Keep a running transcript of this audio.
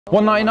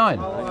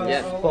$1.99?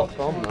 Yeah, spot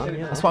on, man.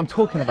 Yeah. That's what I'm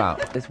talking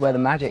about. It's where the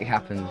magic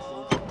happens.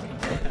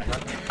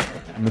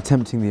 I'm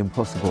attempting the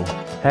impossible.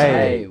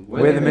 Hey,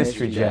 we're the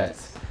Mystery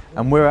Jets,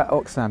 and we're at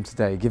Oxfam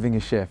today giving a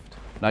shift.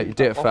 No, you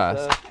do it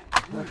first.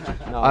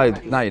 Oh,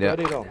 now you do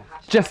it.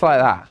 Just like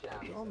that.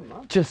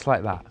 Just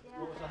like that.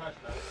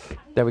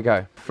 There we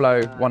go.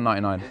 Flow,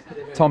 $1.99.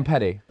 Tom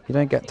Petty. You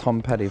don't get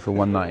Tom Petty for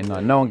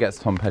 $1.99. No one gets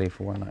Tom Petty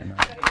for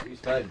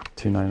 $1.99.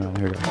 $2.99.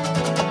 Here we go.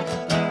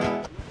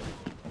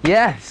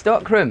 Yeah,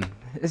 stockroom.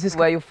 This is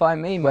where you'll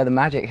find me, where the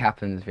magic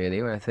happens,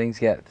 really, where things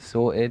get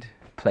sorted,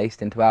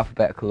 placed into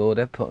alphabetical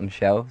order, put on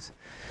shelves.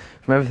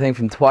 From everything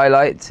from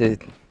Twilight to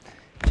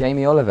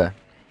Jamie Oliver.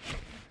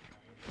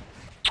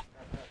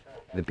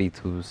 The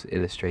Beatles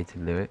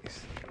illustrated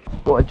lyrics.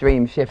 What a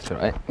dream shift,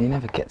 right? You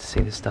never get to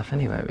see this stuff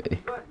anywhere,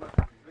 really.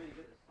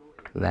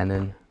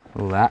 Lennon,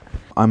 all that.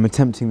 I'm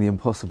attempting the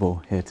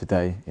impossible here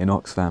today in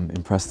Oxfam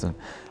in Preston.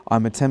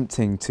 I'm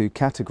attempting to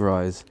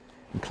categorise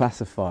and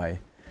classify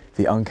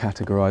the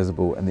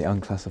uncategorisable and the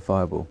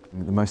unclassifiable.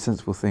 The most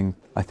sensible thing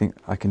I think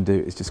I can do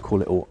is just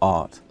call it all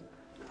art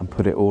and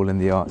put it all in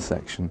the art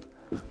section.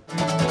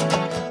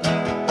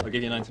 I'll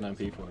give you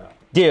 99p for that.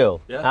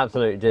 Deal. Yeah?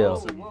 Absolute deal.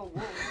 Awesome.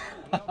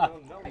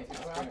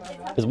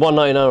 It's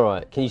 $1.99,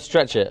 right? Can you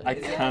stretch it? I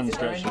can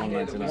stretch to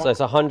 $1.99. So it's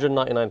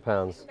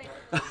 £199.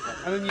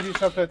 And then you do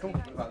subtotal.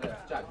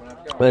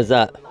 Where's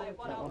that?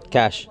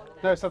 Cash.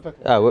 No, subtotal.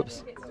 Oh,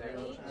 whoops.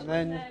 And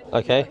then.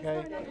 Okay.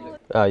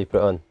 Oh, you put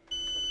it on.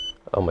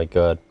 Oh my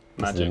god.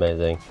 This Magic. is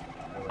amazing.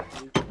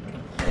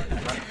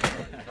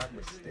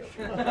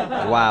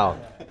 Wow.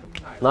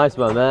 Nice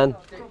one, man.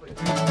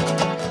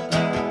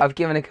 I've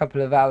given a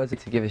couple of hours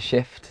to give a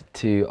shift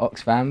to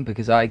Oxfam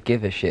because I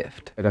give a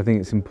shift. I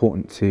think it's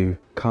important to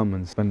come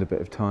and spend a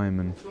bit of time,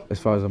 and as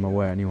far as I'm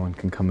aware, anyone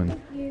can come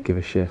and give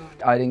a shift.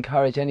 I'd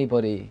encourage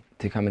anybody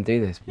to come and do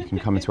this. You can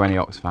come into any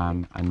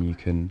Oxfam and you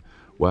can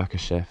work a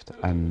shift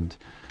and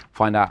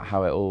find out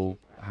how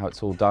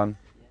it's all done,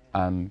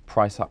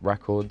 price up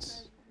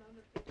records.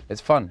 It's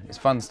fun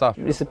stuff.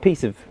 It's a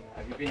piece of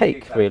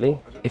cake, really.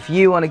 If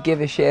you want to give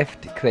a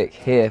shift, click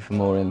here for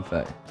more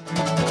info.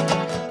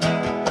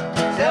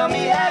 Tell me,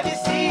 have you